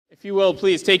If you will,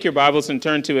 please take your Bibles and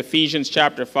turn to Ephesians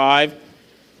chapter 5.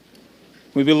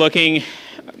 We'll be looking,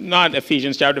 not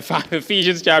Ephesians chapter 5,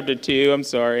 Ephesians chapter 2, I'm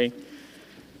sorry.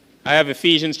 I have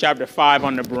Ephesians chapter 5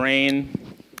 on the brain.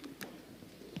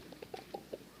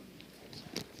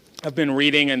 I've been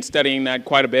reading and studying that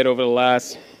quite a bit over the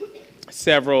last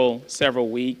several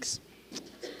weeks.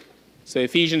 So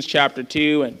Ephesians chapter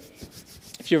 2, and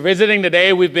if you're visiting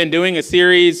today, we've been doing a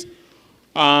series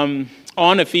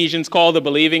on Ephesians called The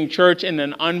Believing Church in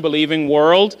an Unbelieving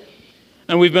World.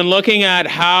 And we've been looking at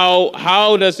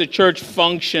how does the church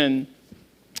function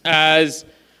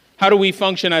how do we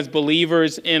function as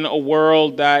believers in a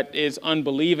world that is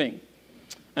unbelieving?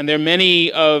 And there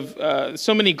are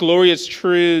so many glorious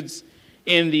truths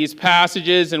in these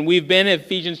passages. And we've been in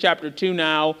Ephesians chapter 2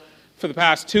 now for the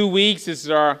past 2 weeks. This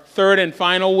is our third and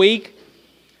final week.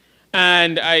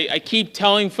 And I keep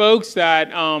telling folks that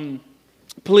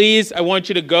please, I want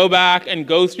you to go back and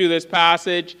go through this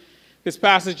passage. This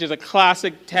passage is a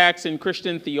classic text in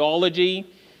Christian theology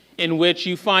in which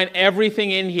you find everything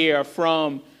in here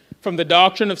from the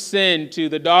doctrine of sin to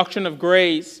the doctrine of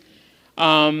grace.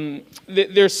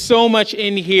 There's so much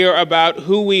in here about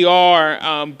who we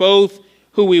are, both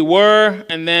who we were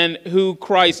and then who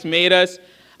Christ made us.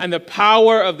 And the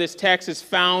power of this text is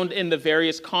found in the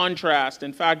various contrasts.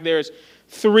 In fact, there's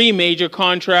 3 major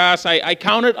contrasts. I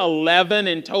counted 11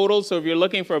 in total, so if you're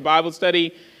looking for a Bible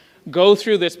study, go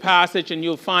through this passage and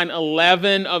you'll find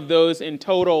 11 of those in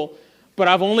total. But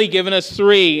I've only given us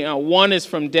 3. One is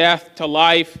from death to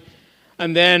life,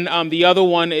 and then the other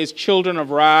one is children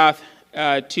of wrath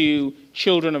to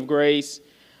children of grace.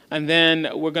 And then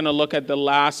we're going to look at the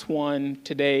last one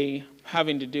today,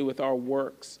 having to do with our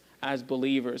works as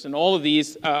believers. And all of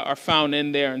these are found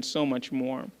in there and so much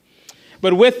more.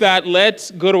 But with that,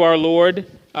 let's go to our Lord.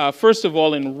 First of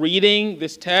all, in reading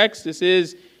this text, this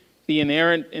is the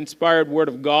inerrant, inspired Word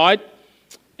of God,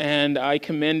 and I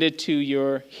commend it to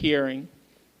your hearing.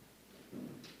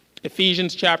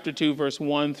 Ephesians chapter 2, verse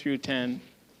 1 through 10.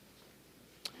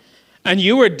 And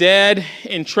you were dead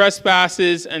in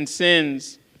trespasses and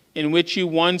sins, in which you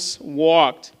once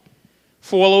walked,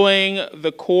 following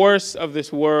the course of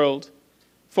this world,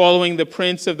 following the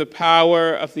prince of the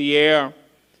power of the air,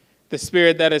 the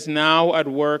spirit that is now at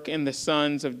work in the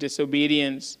sons of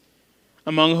disobedience,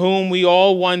 among whom we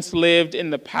all once lived in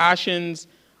the passions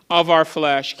of our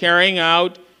flesh, carrying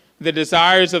out the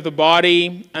desires of the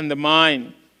body and the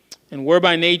mind, and were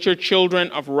by nature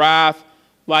children of wrath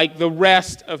like the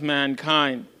rest of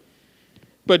mankind.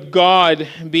 But God,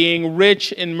 being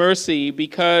rich in mercy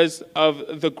because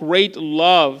of the great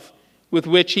love with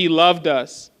which he loved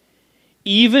us,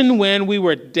 even when we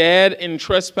were dead in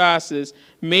trespasses,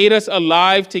 made us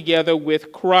alive together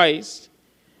with Christ.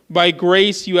 By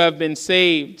grace you have been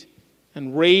saved,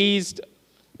 and raised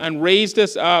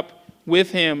us up with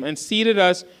him, and seated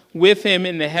us with him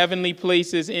in the heavenly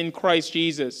places in Christ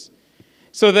Jesus,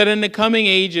 so that in the coming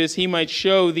ages he might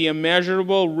show the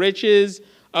immeasurable riches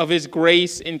of his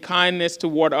grace and kindness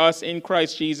toward us in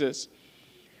Christ Jesus.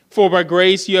 For by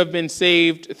grace you have been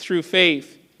saved through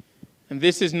faith, and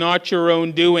this is not your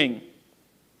own doing.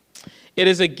 It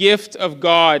is a gift of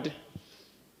God,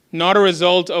 not a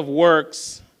result of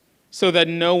works, so that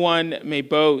no one may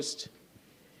boast.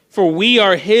 For we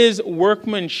are his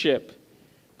workmanship,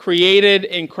 created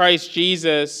in Christ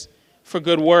Jesus for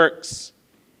good works,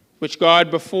 which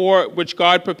God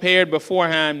prepared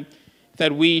beforehand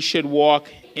that we should walk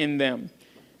in them.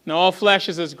 Now all flesh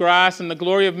is as grass, and the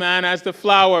glory of man as the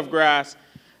flower of grass.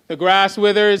 The grass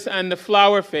withers and the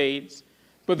flower fades,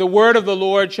 but the word of the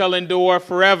Lord shall endure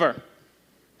forever.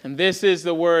 And this is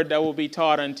the word that will be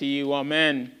taught unto you.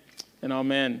 Amen and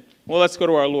amen. Well, let's go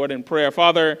to our Lord in prayer.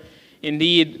 Father,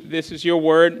 indeed, this is your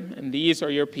word, and these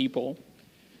are your people.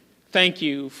 Thank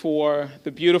you for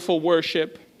the beautiful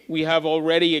worship we have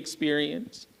already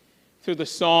experienced through the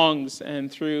songs and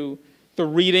through the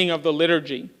reading of the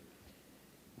liturgy.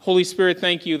 Holy Spirit,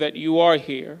 thank you that you are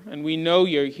here, and we know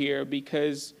you're here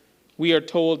because we are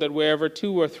told that wherever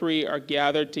 2 or 3 are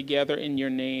gathered together in your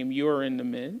name, you are in the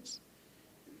midst.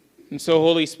 And so,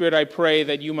 Holy Spirit, I pray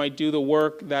that you might do the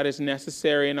work that is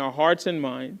necessary in our hearts and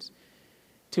minds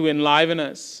to enliven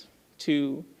us,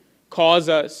 to cause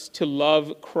us to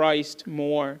love Christ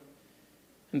more,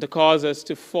 and to cause us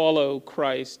to follow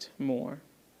Christ more.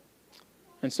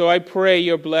 And so I pray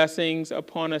your blessings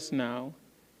upon us now,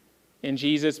 in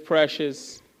Jesus'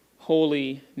 precious,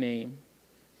 holy name.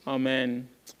 Amen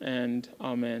and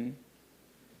amen.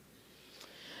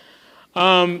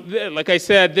 Like I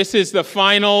said, this is the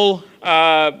final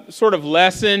sort of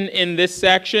lesson in this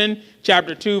section,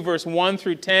 chapter 2, verse 1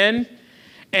 through 10.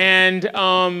 And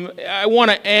I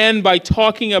want to end by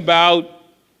talking about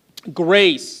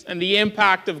grace and the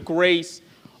impact of grace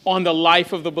on the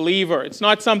life of the believer. It's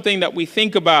not something that we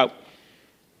think about.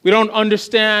 We don't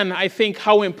understand, I think,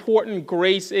 how important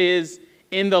grace is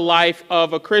in the life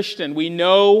of a Christian. We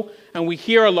know and we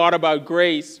hear a lot about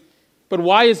grace, but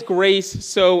why is grace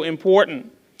so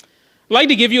important? I'd like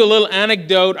to give you a little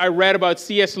anecdote I read about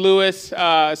C.S. Lewis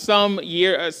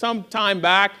some time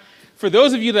back. For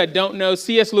those of you that don't know,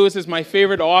 C.S. Lewis is my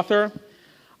favorite author.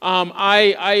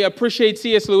 I appreciate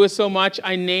C.S. Lewis so much,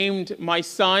 I named my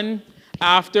son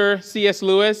after C.S.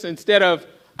 Lewis instead of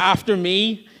after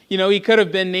me. You know, he could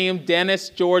have been named Dennis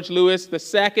George Lewis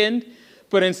II,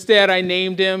 but instead I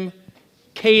named him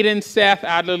Caden Seth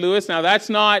Adler Lewis. Now that's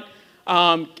not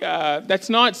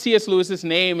C.S. Lewis's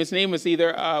name. His name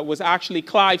was actually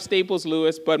Clive Staples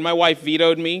Lewis, but my wife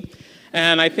vetoed me,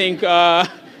 and I think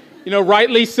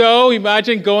rightly so.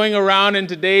 Imagine going around in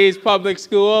today's public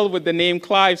school with the name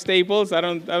Clive Staples. I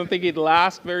don't think he'd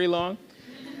last very long.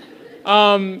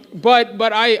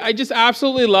 But I just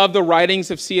absolutely love the writings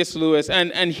of C.S. Lewis,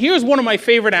 and here's one of my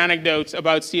favorite anecdotes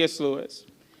about C.S. Lewis.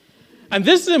 And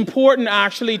this is important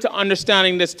actually to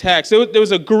understanding this text. There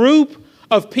was a group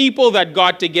of people that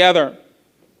got together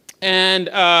and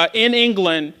in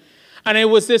England, and it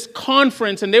was this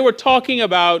conference, and they were talking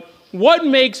about what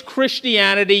makes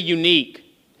Christianity unique.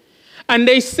 And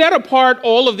they set apart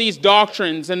all of these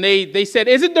doctrines, and they said,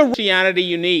 isn't the Christianity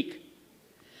unique?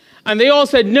 And they all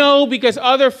said, no, because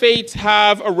other faiths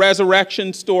have a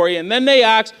resurrection story. And then they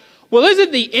asked, well, is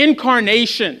it the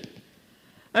incarnation?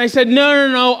 And I said,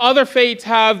 no, other faiths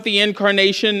have the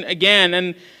incarnation again.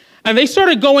 And they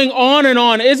started going on and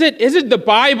on. Is it the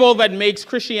Bible that makes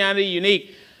Christianity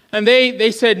unique? And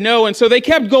they said no. And so they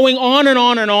kept going on and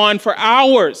on and on for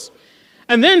hours.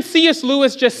 And then C.S.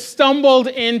 Lewis just stumbled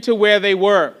into where they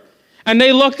were. And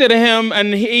they looked at him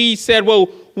and he said, well,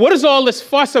 what is all this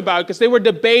fuss about? Because they were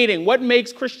debating what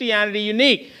makes Christianity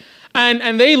unique.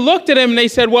 And they looked at him and they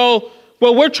said, well,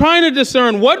 we're trying to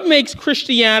discern what makes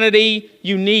Christianity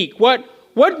unique.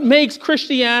 What makes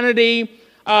Christianity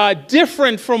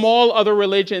different from all other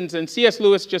religions? And C.S.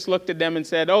 Lewis just looked at them and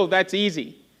said, oh, that's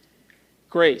easy.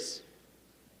 Grace.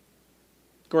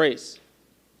 Grace.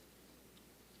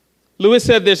 Lewis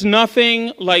said there's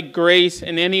nothing like grace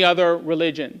in any other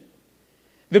religion.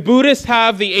 The Buddhists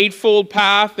have the Eightfold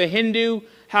Path. The Hindu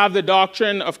have the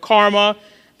doctrine of karma.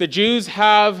 The Jews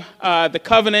have the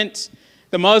covenant.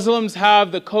 The Muslims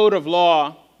have the code of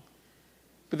law.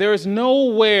 But there is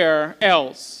nowhere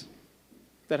else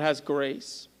that has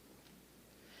grace.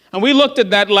 And we looked at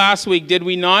that last week, did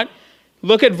we not?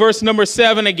 Look at verse number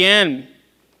 7 again.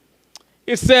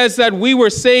 It says that we were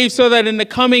saved so that in the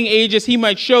coming ages he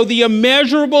might show the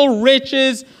immeasurable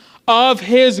riches of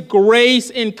his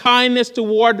grace in kindness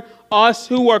toward us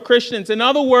who are Christians. In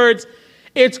other words,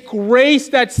 it's grace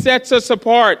that sets us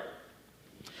apart.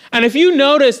 And if you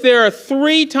notice, there are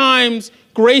 3 times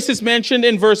grace is mentioned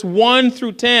in verse 1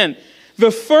 through 10.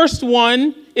 The first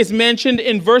one is mentioned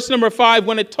in verse number 5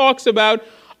 when it talks about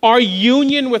our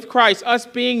union with Christ, us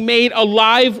being made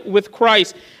alive with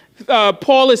Christ.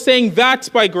 Paul is saying that's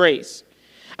by grace.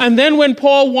 And then when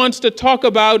Paul wants to talk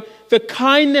about the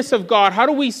kindness of God, how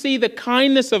do we see the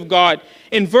kindness of God?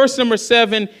 In verse number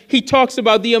 7, he talks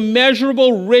about the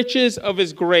immeasurable riches of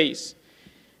his grace.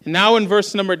 And now in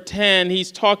verse number 10,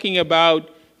 he's talking about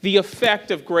the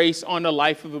effect of grace on the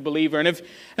life of a believer. And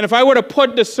if I were to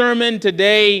put the sermon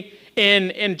today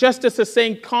in just a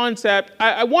succinct concept,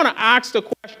 I want to ask the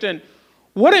question,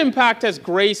 what impact has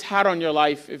grace had on your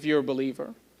life if you're a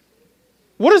believer?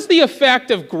 What is the effect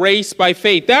of grace by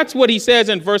faith? That's what he says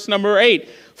in verse number 8.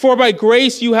 For by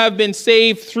grace you have been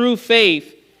saved through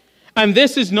faith, and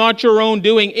this is not your own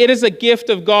doing. It is a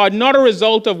gift of God, not a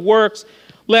result of works,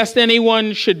 lest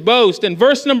anyone should boast. And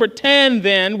verse number 10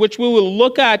 then, which we will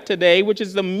look at today, which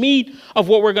is the meat of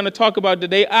what we're going to talk about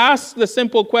today, asks the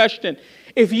simple question.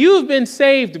 If you've been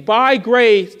saved by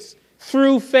grace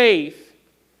through faith,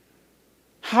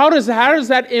 how does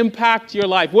that impact your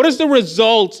life? What is the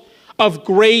result of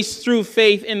grace through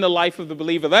faith in the life of the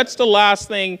believer? That's the last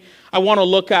thing I want to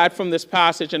look at from this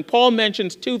passage. And Paul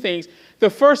mentions 2 things. The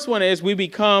first one is we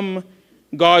become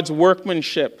God's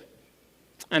workmanship.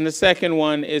 And the second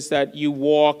one is that you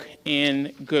walk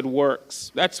in good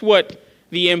works. That's what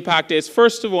the impact is.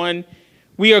 First of all,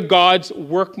 we are God's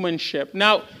workmanship.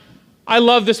 Now, I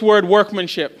love this word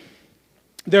workmanship.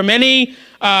 There are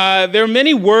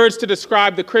many words to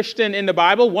describe the Christian in the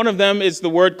Bible. One of them is the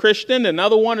word Christian.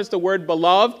 Another one is the word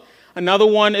beloved. Another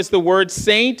one is the word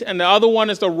saint. And the other one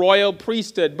is the royal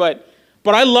priesthood. But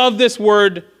I love this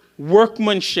word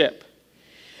workmanship.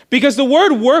 Because the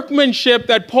word workmanship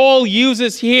that Paul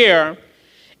uses here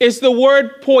is the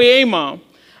word poema.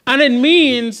 And it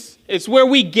means, it's where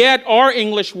we get our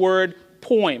English word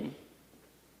poem.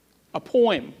 A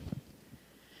poem.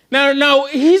 Now,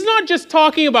 he's not just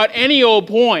talking about any old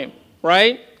poem,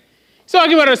 right? He's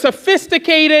talking about a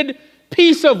sophisticated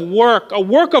piece of work, a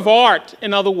work of art,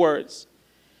 in other words.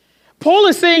 Paul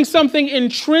is saying something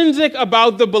intrinsic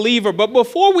about the believer. But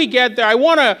before we get there, I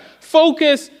want to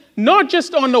focus not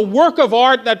just on the work of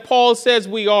art that Paul says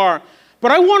we are,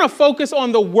 but I want to focus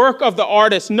on the work of the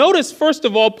artist. Notice, first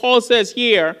of all, Paul says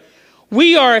here,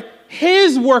 we are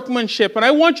his workmanship. And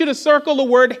I want you to circle the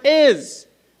word his.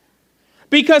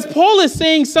 Because Paul is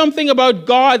saying something about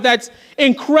God that's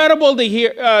incredible to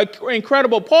hear.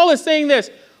 Incredible. Paul is saying this: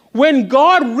 when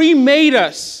God remade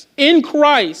us in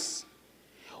Christ,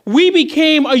 we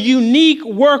became a unique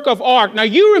work of art. Now,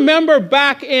 you remember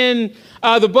back in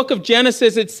the book of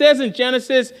Genesis, it says in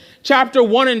Genesis chapter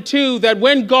 1 and 2 that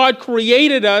when God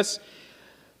created us,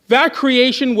 that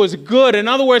creation was good. In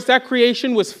other words, that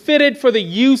creation was fitted for the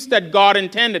use that God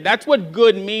intended. That's what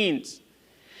good means.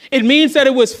 It means that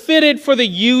it was fitted for the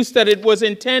use that it was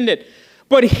intended.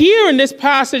 But here in this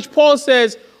passage, Paul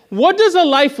says, what does a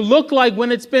life look like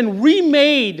when it's been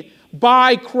remade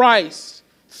by Christ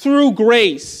through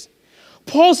grace?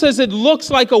 Paul says it looks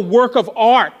like a work of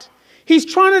art. He's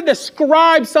trying to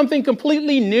describe something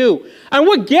completely new. And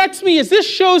what gets me is this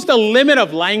shows the limit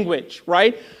of language,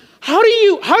 right? How do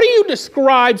you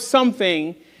describe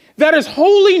something that is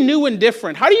wholly new and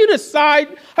different? How do you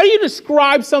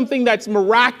describe something that's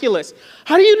miraculous?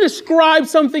 How do you describe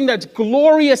something that's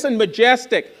glorious and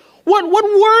majestic? What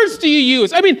words do you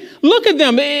use? I mean, look at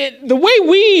them. The way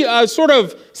we sort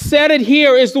of said it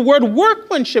here is the word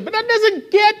workmanship, but that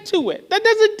doesn't get to it. That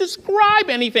doesn't describe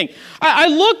anything. I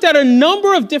looked at a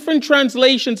number of different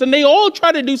translations, and they all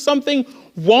try to do something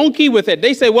wonky with it.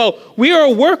 They say, well, we are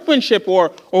a workmanship,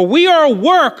 or we are a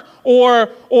work, or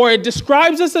it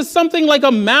describes us as something like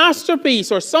a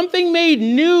masterpiece, or something made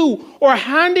new, or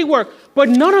handiwork. But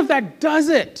none of that does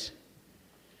it.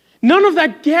 None of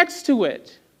that gets to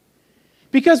it.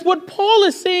 Because what Paul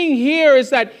is saying here is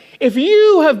that if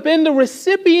you have been the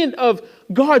recipient of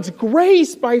God's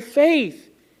grace by faith,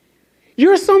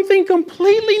 you're something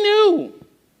completely new.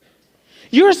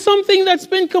 You're something that's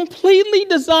been completely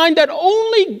designed that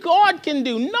only God can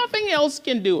do. Nothing else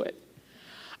can do it.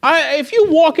 If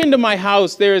you walk into my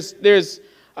house,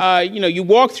 you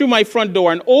walk through my front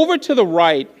door, and over to the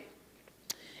right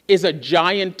is a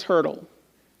giant turtle.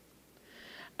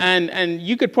 And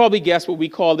you could probably guess what we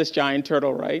call this giant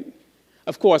turtle, right?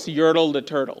 Of course, Yertle the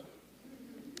turtle.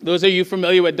 Those of you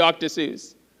familiar with Dr.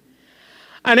 Seuss.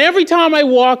 And every time I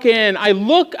walk in, I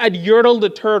look at Yertle the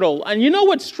turtle, and you know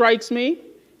what strikes me?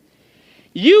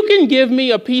 You can give me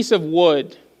a piece of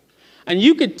wood, and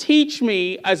you could teach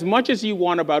me as much as you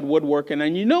want about woodworking,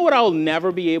 and you know what I'll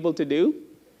never be able to do?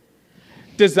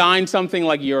 Design something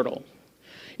like Yertle.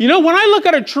 You know, when I look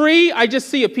at a tree, I just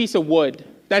see a piece of wood.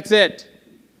 That's it.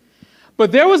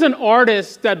 But there was an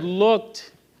artist that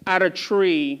looked at a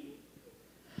tree,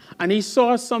 and he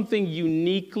saw something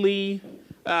uniquely,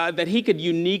 that he could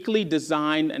uniquely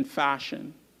design and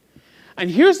fashion.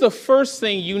 And here's the first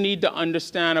thing you need to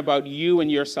understand about you and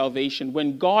your salvation.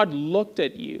 When God looked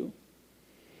at you,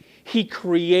 he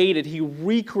recreated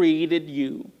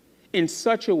you in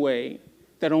such a way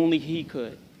that only he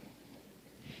could.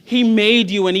 He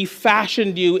made you and he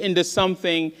fashioned you into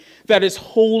something that is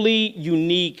wholly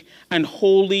unique and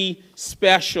wholly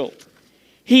special.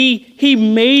 He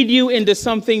made you into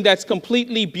something that's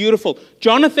completely beautiful.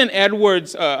 Jonathan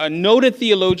Edwards, a noted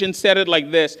theologian, said it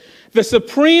like this: the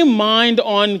supreme mind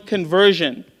on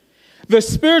conversion, the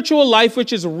spiritual life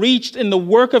which is reached in the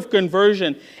work of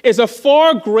conversion, is a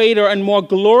far greater and more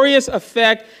glorious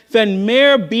effect than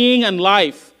mere being and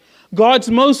life. God's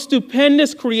most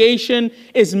stupendous creation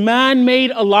is man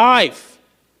made alive.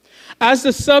 As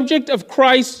the subject of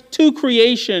Christ to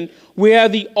creation, we are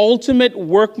the ultimate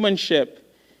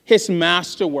workmanship, his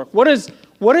masterwork. What is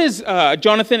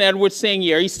Jonathan Edwards saying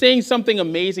here? He's saying something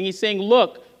amazing. He's saying,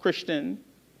 look, Christian,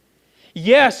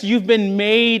 yes, you've been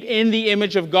made in the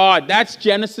image of God. That's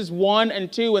Genesis 1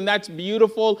 and 2, and that's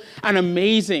beautiful and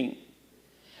amazing.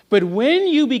 But when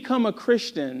you become a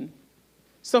Christian,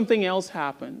 something else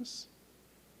happens.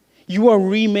 You are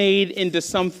remade into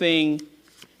something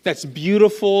that's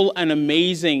beautiful and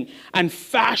amazing and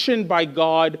fashioned by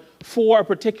God for a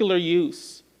particular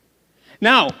use.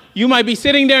 Now, you might be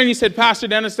sitting there and you said, Pastor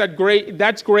Dennis,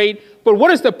 that's great, but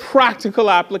what is the practical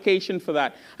application for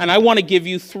that? And I want to give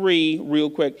you 3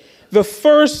 real quick. The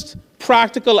first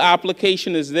practical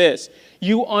application is this: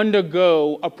 you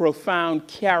undergo a profound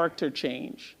character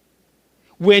change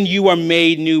when you are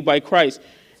made new by Christ.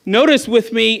 Notice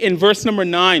with me in verse number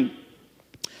 9.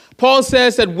 Paul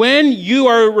says that when you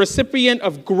are a recipient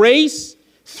of grace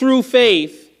through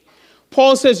faith,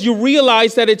 Paul says you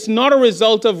realize that it's not a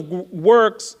result of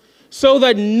works so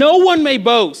that no one may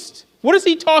boast. What is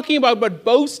he talking about but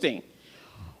boasting?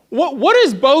 What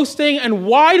is boasting and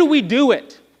why do we do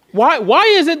it? Why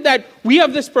is it that we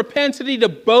have this propensity to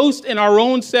boast in our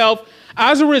own self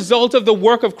as a result of the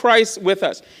work of Christ with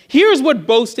us? Here's what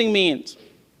boasting means.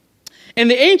 In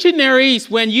the ancient Near East,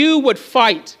 when you would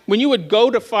fight, when you would go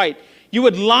to fight, you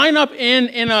would line up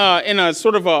in a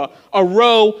sort of a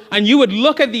row, and you would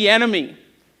look at the enemy.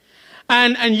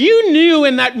 And you knew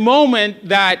in that moment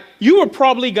that you were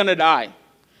probably going to die.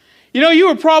 You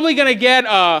were probably going to get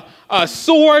a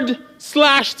sword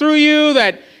slashed through you,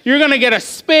 that you're going to get a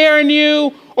spear in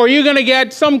you, or you're going to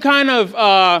get some kind of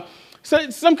bow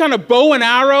and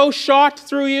arrow shot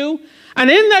through you. And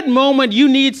in that moment, you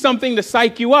need something to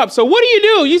psych you up. So what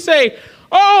do? You say,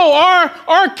 oh,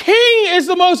 our king is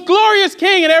the most glorious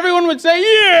king. And everyone would say,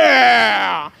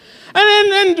 yeah.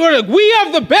 And then we're like, we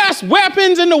have the best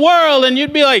weapons in the world. And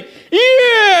you'd be like,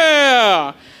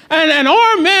 yeah. And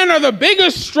our men are the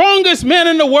biggest, strongest men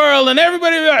in the world. And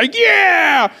everybody would be like,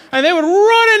 yeah. And they would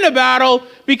run into battle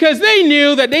because they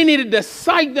knew that they needed to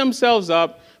psych themselves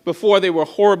up before they were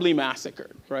horribly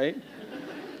massacred, right?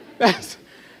 That's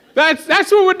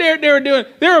what they were doing.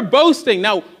 They were boasting.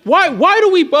 Now, why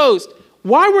do we boast?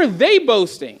 Why were they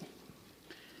boasting?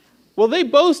 Well, they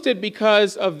boasted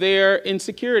because of their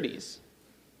insecurities.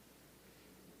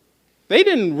 They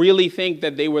didn't really think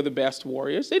that they were the best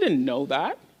warriors. They didn't know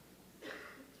that.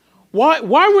 Why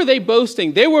were they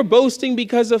boasting? They were boasting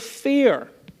because of fear.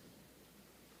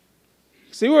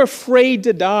 So they were afraid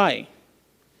to die.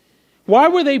 Why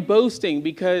were they boasting?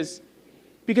 Because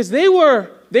they were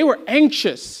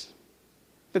anxious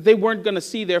that they weren't going to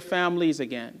see their families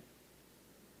again.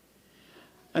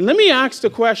 And let me ask the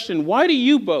question, why do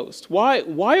you boast? Why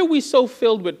are we so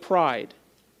filled with pride?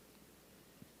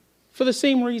 For the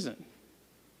same reason.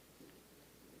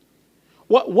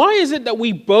 Why is it that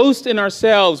we boast in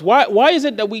ourselves? Why is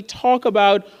it that we talk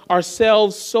about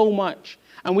ourselves so much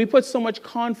and we put so much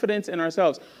confidence in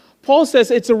ourselves? Paul says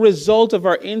it's a result of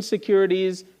our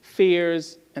insecurities,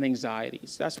 fears, and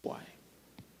anxieties. That's why.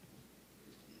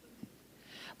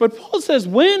 But Paul says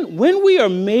when we are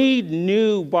made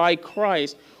new by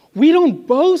Christ, we don't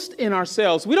boast in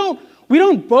ourselves. We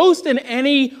don't boast in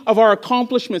any of our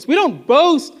accomplishments. We don't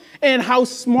boast in how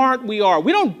smart we are.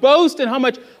 We don't boast in how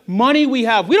much money we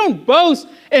have. We don't boast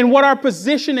in what our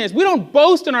position is. We don't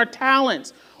boast in our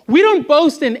talents. We don't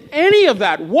boast in any of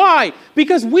that. Why?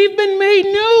 Because we've been made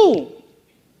new.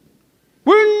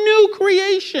 We're a new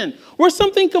creation. We're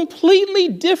something completely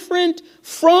different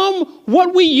from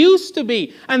what we used to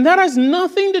be. And that has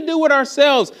nothing to do with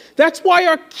ourselves. That's why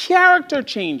our character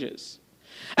changes.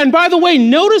 And by the way,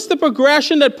 notice the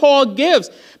progression that Paul gives.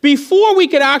 Before we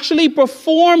could actually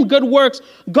perform good works,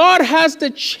 God has to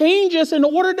change us in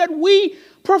order that we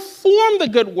perform the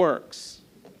good works.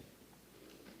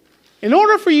 In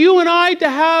order for you and I to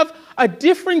have a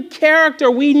different character,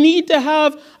 we need to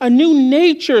have a new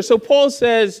nature. So Paul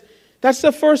says that's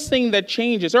the first thing that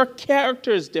changes. Our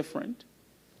character is different.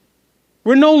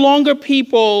 We're no longer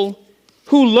people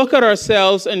who look at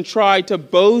ourselves and try to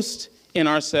boast in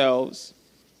ourselves.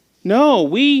 No,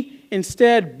 we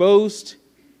instead boast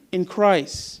in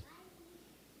Christ.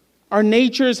 Our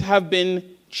natures have been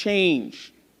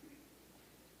changed.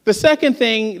 The second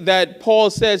thing that Paul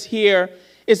says here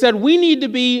is that we need to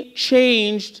be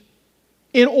changed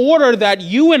in order that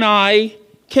you and I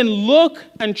can look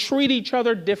and treat each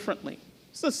other differently.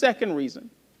 It's the second reason.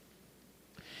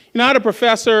 I had a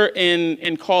professor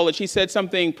in college. He said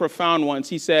something profound once.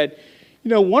 He said,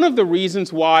 one of the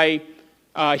reasons why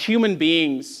human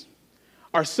beings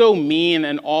are so mean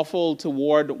and awful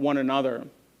toward one another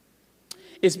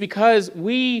is because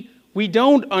we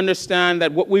don't understand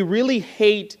that what we really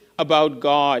hate about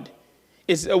God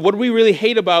is what we really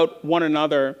hate about one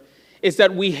another is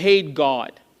that we hate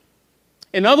God.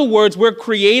 In other words, we're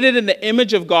created in the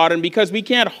image of God, and because we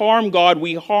can't harm God,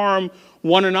 we harm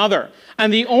one another.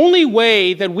 And the only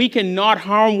way that we can not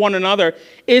harm one another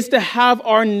is to have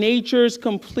our natures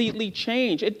completely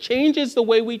change. It changes the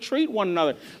way we treat one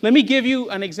another. Let me give you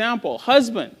an example.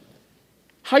 Husband,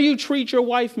 how you treat your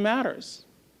wife matters.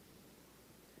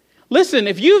 Listen,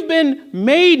 if you've been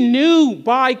made new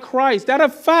by Christ, that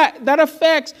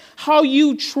affects how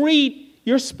you treat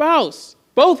your spouse,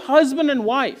 both husband and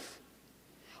wife.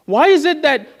 Why is it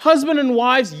that husband and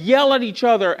wives yell at each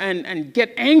other and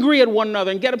get angry at one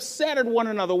another and get upset at one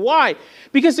another? Why?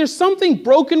 Because there's something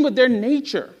broken with their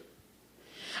nature.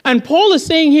 And Paul is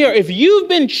saying here, if you've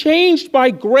been changed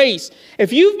by grace,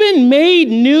 if you've been made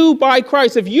new by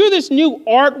Christ, if you're this new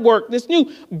artwork, this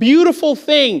new beautiful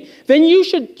thing, then you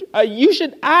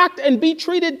should act and be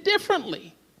treated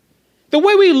differently. The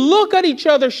way we look at each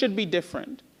other should be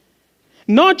different.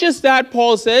 Not just that,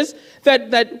 Paul says,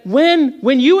 that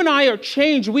when you and I are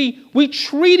changed, we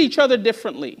treat each other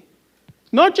differently.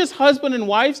 Not just husband and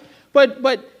wives, but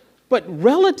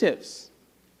relatives.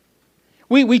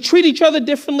 We treat each other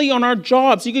differently on our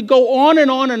jobs. You could go on and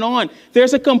on and on.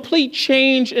 There's a complete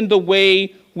change in the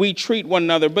way we treat one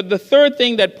another. But the third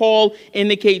thing that Paul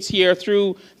indicates here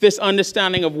through this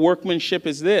understanding of workmanship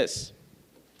is this: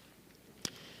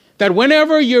 that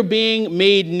whenever you're being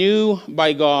made new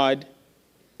by God,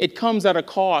 it comes at a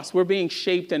cost. We're being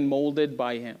shaped and molded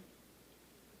by him.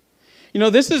 You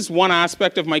know, this is one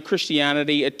aspect of my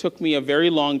Christianity it took me a very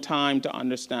long time to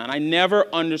understand. I never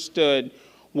understood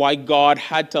why God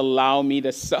had to allow me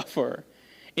to suffer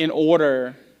in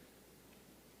order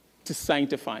to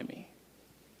sanctify me.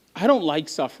 I don't like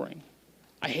suffering.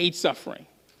 I hate suffering.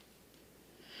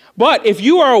 But if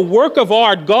you are a work of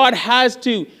art, God has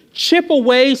to chip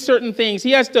away certain things.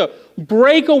 He has to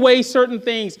break away certain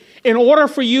things in order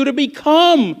for you to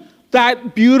become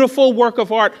that beautiful work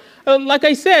of art. Like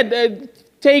I said,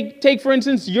 take for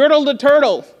instance, Yertle the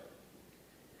turtle.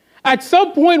 At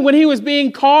some point when he was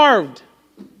being carved,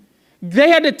 they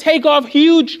had to take off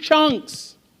huge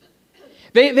chunks.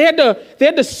 They had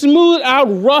to smooth out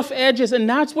rough edges, and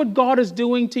that's what God is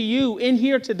doing to you in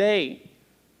here today.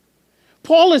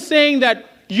 Paul is saying that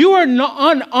you are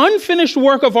an unfinished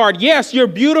work of art. Yes, you're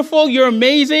beautiful, you're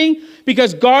amazing,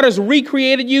 because God has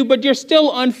recreated you, but you're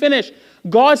still unfinished.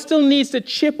 God still needs to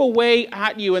chip away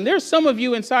at you. And there's some of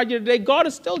you inside you today, God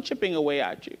is still chipping away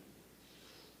at you.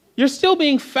 You're still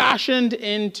being fashioned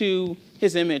into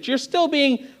his image. You're still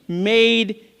being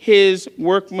made his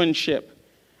workmanship.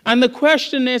 And the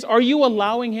question is, are you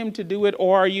allowing him to do it,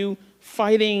 or are you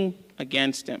fighting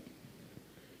against him?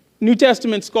 New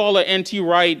Testament scholar N.T.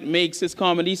 Wright makes this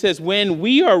comment. He says, when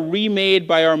we are remade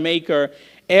by our Maker,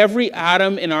 every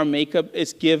atom in our makeup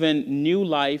is given new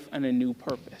life and a new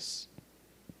purpose.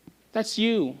 That's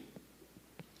you.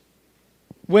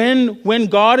 When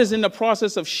God is in the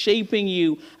process of shaping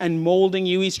you and molding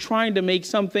you, he's trying to make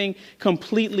something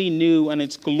completely new, and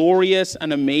it's glorious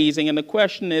and amazing. And the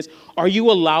question is, are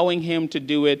you allowing him to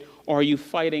do it, or are you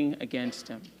fighting against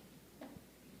him?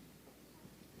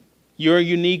 You're a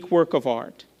unique work of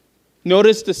art.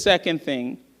 Notice the second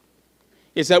thing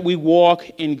is that we walk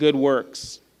in good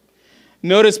works.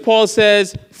 Notice Paul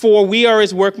says, for we are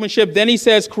his workmanship. Then he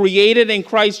says, created in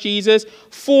Christ Jesus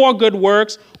for good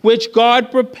works, which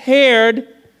God prepared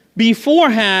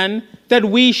beforehand that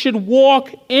we should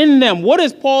walk in them. What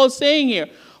is Paul saying here?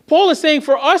 Paul is saying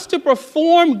for us to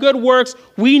perform good works,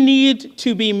 we need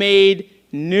to be made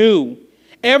new.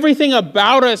 Everything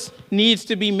about us needs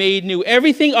to be made new.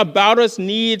 Everything about us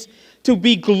needs to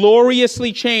be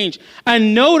gloriously changed.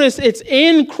 And notice it's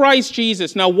in Christ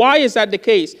Jesus. Now, why is that the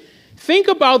case? Think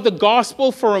about the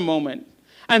gospel for a moment.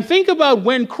 And think about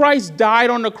when Christ died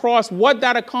on the cross, what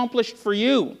that accomplished for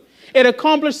you. It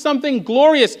accomplished something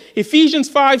glorious. Ephesians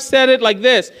 5 said it like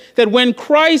this, that when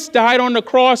Christ died on the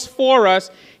cross for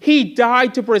us, he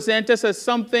died to present us as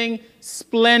something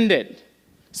splendid,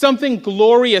 something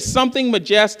glorious, something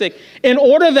majestic, in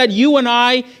order that you and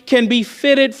I can be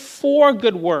fitted for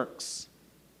good works.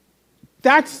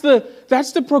 That's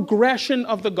the progression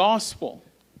of the gospel.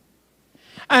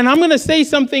 And I'm going to say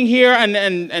something here, and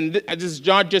this is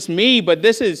not just me, but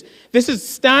this is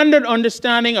standard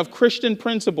understanding of Christian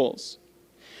principles.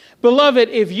 Beloved,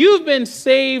 if you've been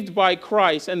saved by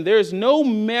Christ and there's no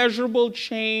measurable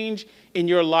change in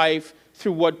your life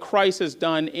through what Christ has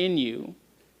done in you,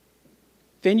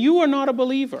 then you are not a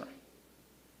believer.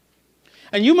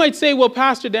 And you might say, well,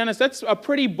 Pastor Dennis, that's a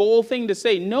pretty bold thing to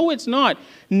say. No, it's not.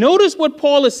 Notice what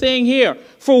Paul is saying here.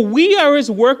 For we are his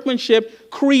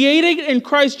workmanship, created in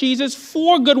Christ Jesus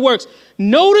for good works.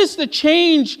 Notice the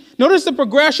change. Notice the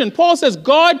progression. Paul says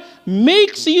God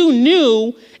makes you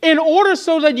new in order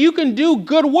so that you can do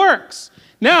good works.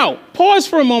 Now, pause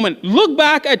for a moment. Look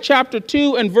back at chapter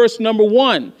 2 and verse number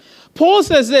 1. Paul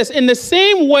says this, in the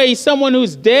same way someone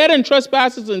who's dead in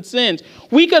trespasses and sins,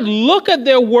 we could look at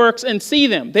their works and see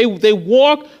them. They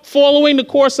walk following the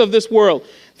course of this world.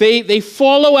 They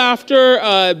follow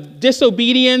after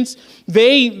disobedience.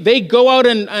 They go out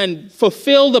and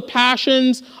fulfill the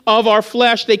passions of our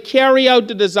flesh. They carry out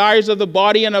the desires of the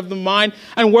body and of the mind,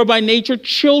 and we're by nature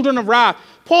children of wrath.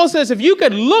 Paul says, if you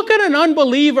could look at an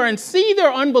unbeliever and see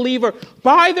their unbeliever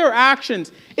by their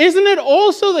actions, isn't it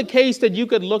also the case that you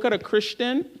could look at a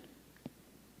Christian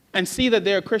and see that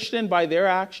they're a Christian by their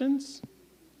actions?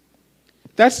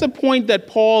 That's the point that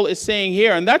Paul is saying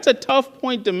here, and that's a tough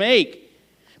point to make.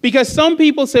 Because some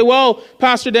people say, well,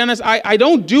 Pastor Dennis, I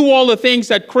don't do all the things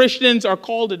that Christians are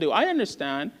called to do. I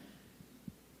understand.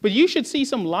 But you should see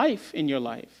some life in your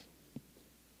life.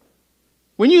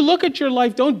 When you look at your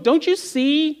life, don't you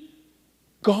see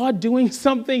God doing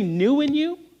something new in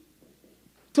you?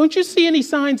 Don't you see any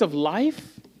signs of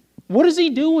life? What is he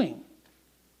doing?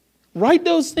 Write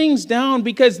those things down,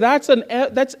 because that's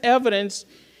evidence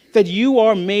that you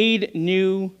are made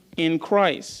new in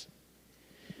Christ.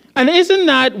 And isn't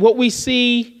that what we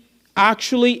see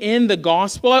actually in the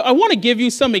gospel? I want to give you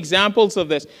some examples of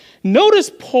this. Notice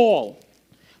Paul.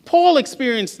 Paul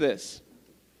experienced this.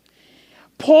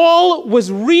 Paul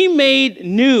was remade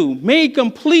new, made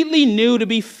completely new to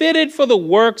be fitted for the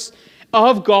works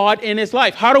of God in his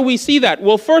life. How do we see that?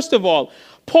 Well, first of all,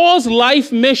 Paul's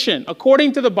life mission,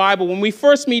 according to the Bible, when we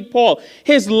first meet Paul,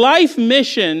 his life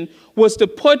mission was to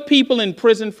put people in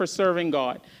prison for serving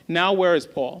God. Now, where is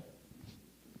Paul?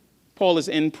 Paul is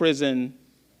in prison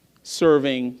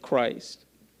serving Christ.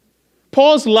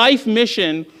 Paul's life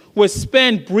mission was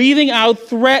spent breathing out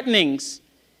threatenings.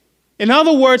 In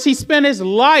other words, he spent his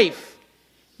life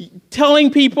telling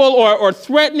people or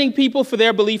threatening people for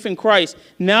their belief in Christ.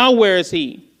 Now where is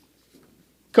he?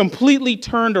 Completely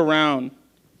turned around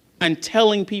and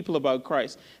telling people about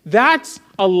Christ. That's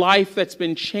a life that's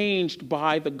been changed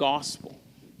by the gospel.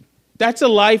 That's a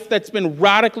life that's been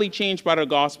radically changed by the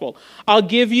gospel. I'll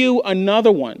give you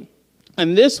another one.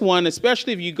 And this one,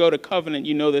 especially if you go to Covenant,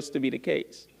 you know this to be the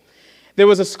case. There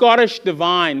was a Scottish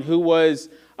divine who was,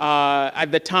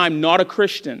 at the time, not a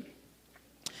Christian.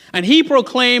 And he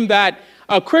proclaimed that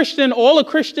all a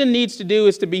Christian needs to do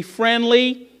is to be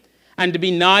friendly and to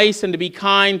be nice and to be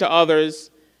kind to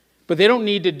others, but they don't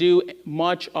need to do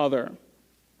much other.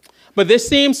 But this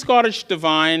same Scottish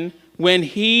divine, when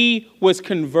he was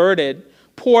converted,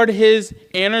 poured his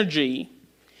energy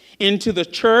into the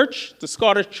church, the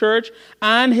Scottish church,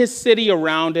 and his city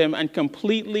around him, and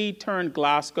completely turned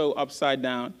Glasgow upside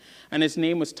down. And his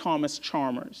name was Thomas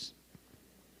Chalmers.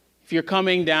 If you're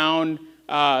coming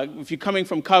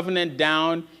from Covenant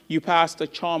down, you pass the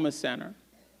Chalmers Center.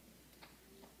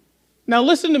 Now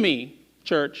listen to me,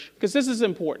 church, because this is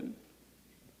important.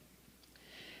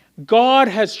 God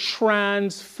has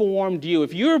transformed you.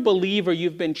 If you're a believer,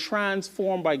 you've been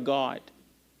transformed by God.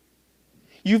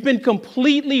 You've been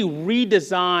completely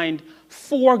redesigned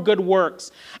for good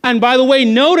works. And by the way,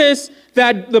 notice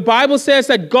that the Bible says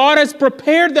that God has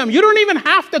prepared them. You don't even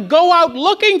have to go out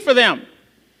looking for them.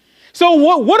 So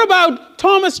what about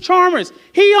Thomas Chalmers?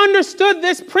 He understood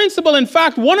this principle. In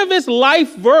fact, one of his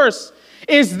life verse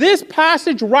is this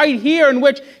passage right here, in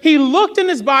which he looked in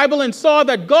his Bible and saw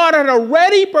that God had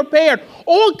already prepared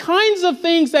all kinds of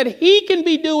things that he can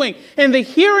be doing in the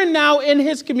here and now in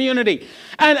his community.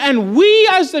 And we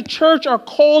as the church are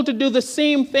called to do the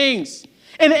same things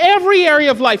in every area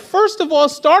of life. First of all,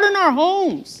 start in our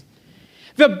homes.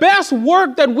 The best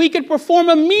work that we could perform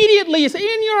immediately is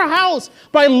in your house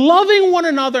by loving one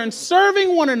another and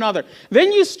serving one another.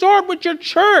 Then you start with your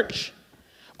church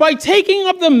by taking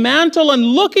up the mantle and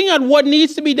looking at what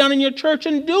needs to be done in your church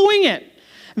and doing it.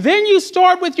 Then you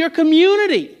start with your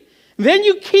community. Then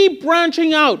you keep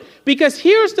branching out. Because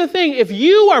here's the thing, if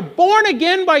you are born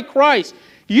again by Christ,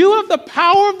 you have the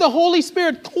power of the Holy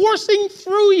Spirit coursing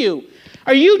through you.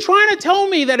 Are you trying to tell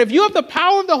me that if you have the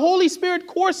power of the Holy Spirit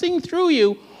coursing through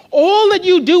you, all that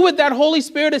you do with that Holy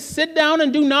Spirit is sit down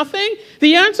and do nothing?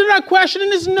 The answer to that question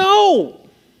is no.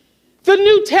 The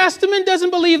New Testament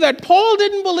doesn't believe that. Paul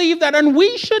didn't believe that, and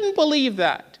we shouldn't believe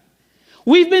that.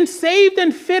 We've been saved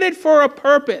and fitted for a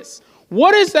purpose.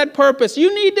 What is that purpose?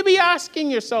 You need to be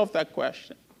asking yourself that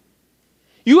question.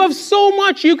 You have so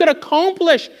much you could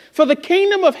accomplish for the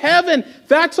kingdom of heaven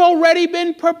that's already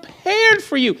been prepared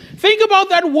for you. Think about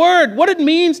that word, what it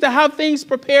means to have things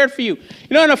prepared for you.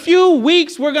 You know, in a few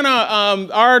weeks,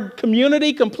 our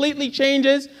community completely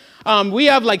changes. We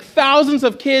have like thousands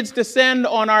of kids descend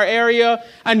on our area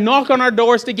and knock on our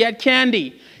doors to get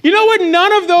candy. You know what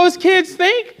none of those kids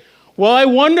think? Well, I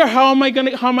wonder how am I going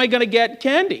to get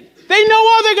candy? They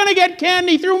know how they're going to get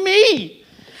candy through me.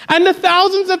 And the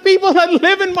thousands of people that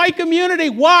live in my community.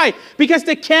 Why? Because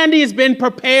the candy has been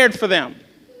prepared for them.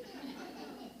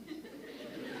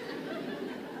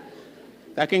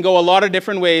 That can go a lot of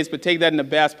different ways, but take that in the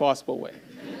best possible way.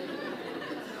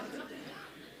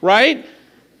 Right?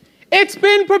 It's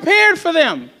been prepared for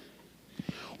them.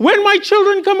 When my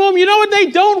children come home, you know what they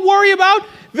don't worry about?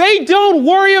 They don't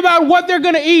worry about what they're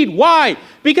going to eat. Why?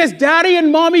 Because daddy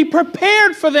and mommy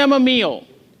prepared for them a meal.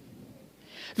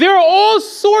 There are all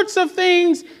sorts of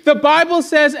things the Bible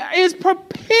says is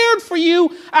prepared for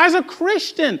you as a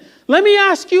Christian. Let me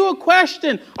ask you a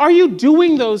question. Are you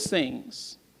doing those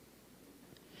things?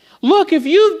 Look, if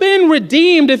you've been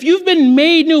redeemed, if you've been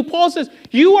made new, Paul says,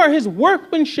 you are his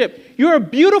workmanship. You're a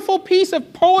beautiful piece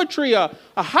of poetry, a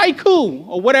haiku,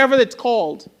 or whatever it's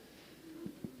called.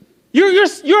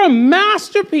 You're a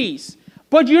masterpiece,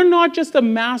 but you're not just a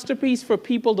masterpiece for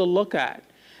people to look at.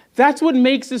 That's what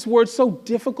makes this word so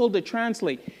difficult to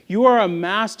translate. You are a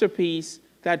masterpiece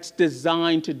that's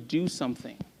designed to do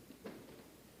something.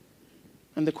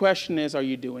 And the question is, are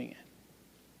you doing it?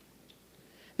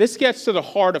 This gets to the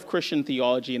heart of Christian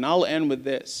theology, and I'll end with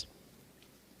this.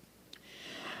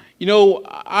 You know,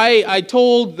 I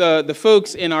told the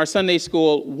folks in our Sunday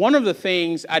school, one of the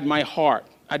things at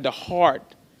the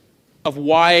heart of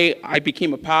why I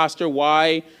became a pastor,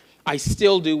 why I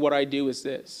still do what I do is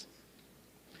this.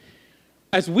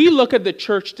 As we look at the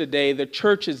church today, the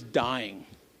church is dying.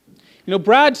 You know,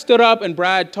 Brad stood up and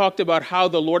Brad talked about how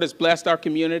the Lord has blessed our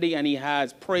community, and he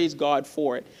has. Praise God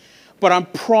for it. But I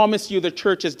promise you the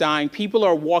church is dying. People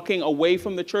are walking away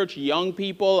from the church, young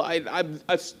people. I'm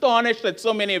astonished that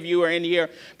so many of you are in here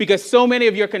because so many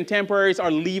of your contemporaries are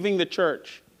leaving the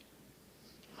church.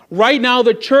 Right now,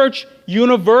 the church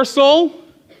universal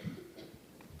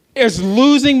is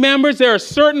losing members. There are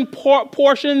certain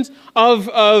portions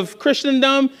of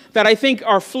Christendom that I think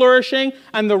are flourishing.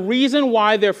 And the reason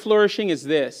why they're flourishing is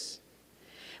this: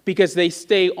 because they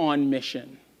stay on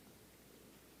mission.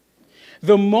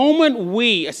 The moment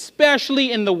we,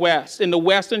 especially in the West, in the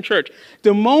Western church,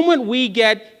 the moment we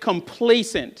get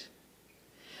complacent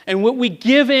and we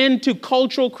give in to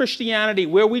cultural Christianity,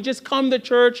 where we just come to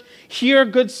church, hear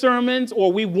good sermons,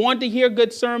 or we want to hear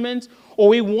good sermons, or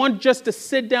we want just to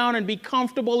sit down and be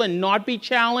comfortable and not be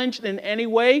challenged in any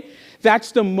way,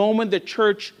 that's the moment the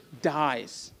church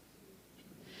dies.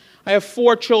 I have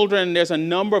 4 children. There's a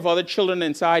number of other children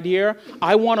inside here.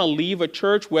 I want to leave a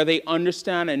church where they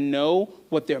understand and know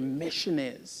what their mission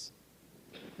is.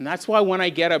 And that's why when I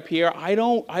get up here, I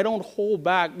don't hold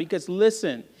back, because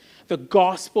listen, the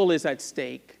gospel is at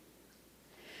stake.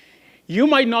 You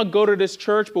might not go to this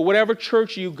church, but whatever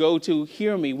church you go to,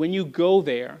 hear me. When you go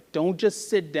there, don't just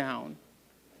sit down.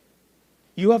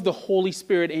 You have the Holy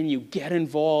Spirit in you. Get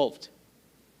involved.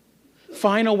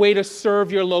 Find a way to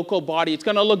serve your local body. It's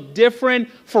going to look different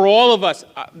for all of us.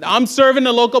 I'm serving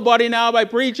the local body now by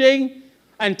preaching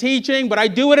and teaching, but I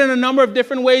do it in a number of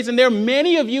different ways. And there are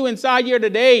many of you inside here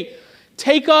today.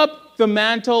 Take up the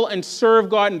mantle and serve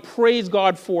God and praise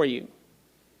God for you.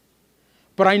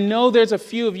 But I know there's a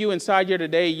few of you inside here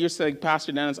today. You're saying,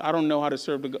 Pastor Dennis, I don't know how to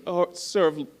serve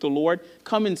the Lord.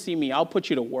 Come and see me. I'll put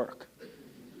you to work.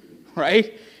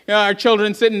 Right? You know, our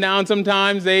children sitting down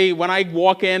sometimes, when I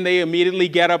walk in, they immediately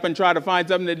get up and try to find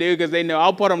something to do because they know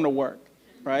I'll put them to work,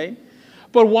 right?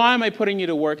 But why am I putting you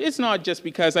to work? It's not just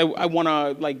because I want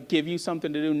to give you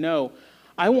something to do. No,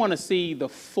 I want to see the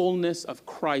fullness of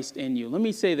Christ in you. Let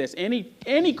me say this.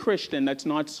 Any Christian that's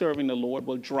not serving the Lord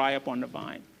will dry up on the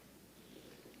vine.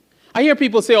 I hear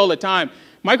people say all the time,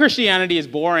 my Christianity is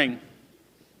boring.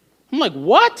 I'm like,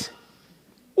 what?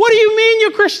 What do you mean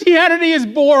your Christianity is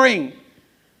boring?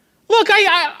 Look,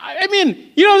 I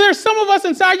mean, you know, there's some of us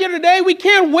inside here today, we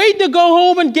can't wait to go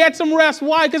home and get some rest.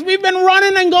 Why? Because we've been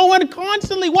running and going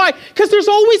constantly. Why? Because there's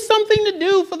always something to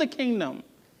do for the kingdom.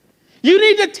 You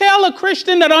need to tell a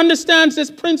Christian that understands this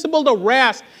principle to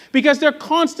rest, because they're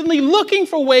constantly looking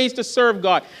for ways to serve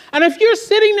God. And if you're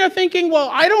sitting there thinking, well,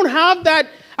 I don't have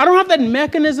that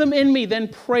mechanism in me, then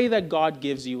pray that God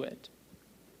gives you it.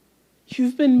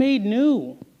 You've been made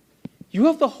new. You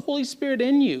have the Holy Spirit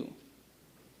in you.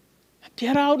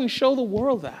 Get out and show the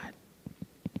world that.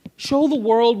 Show the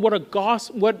world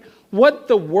what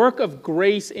the work of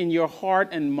grace in your heart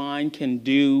and mind can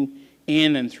do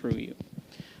in and through you.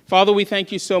 Father, we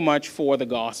thank you so much for the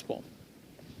gospel.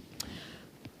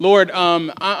 Lord,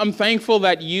 I'm thankful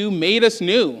that you made us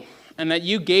new and that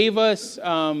you gave us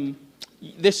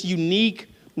this unique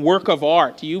work of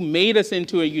art. You made us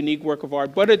into a unique work of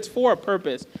art, but it's for a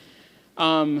purpose.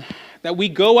 That we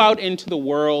go out into the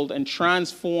world and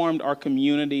transformed our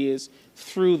communities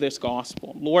through this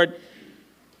gospel.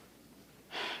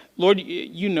 Lord,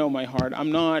 you know my heart.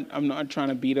 I'm not trying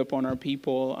to beat up on our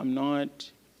people. I'm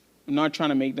not trying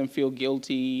to make them feel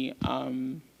guilty.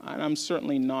 And I'm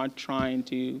certainly not trying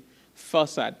to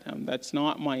fuss at them. That's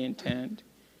not my intent.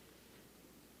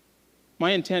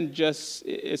 My intent just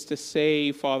is to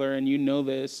say, Father, and you know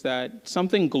this, that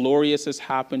something glorious has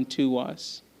happened to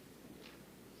us.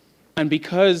 And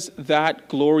because that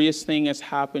glorious thing has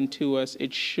happened to us,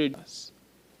 it should us.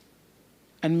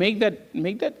 And make that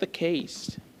the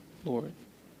case, Lord.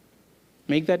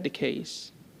 Make that the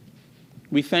case.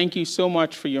 We thank you so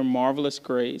much for your marvelous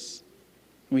grace.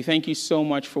 We thank you so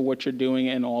much for what you're doing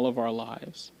in all of our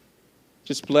lives.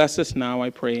 Just bless us now,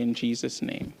 I pray, in Jesus'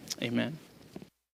 name. Amen.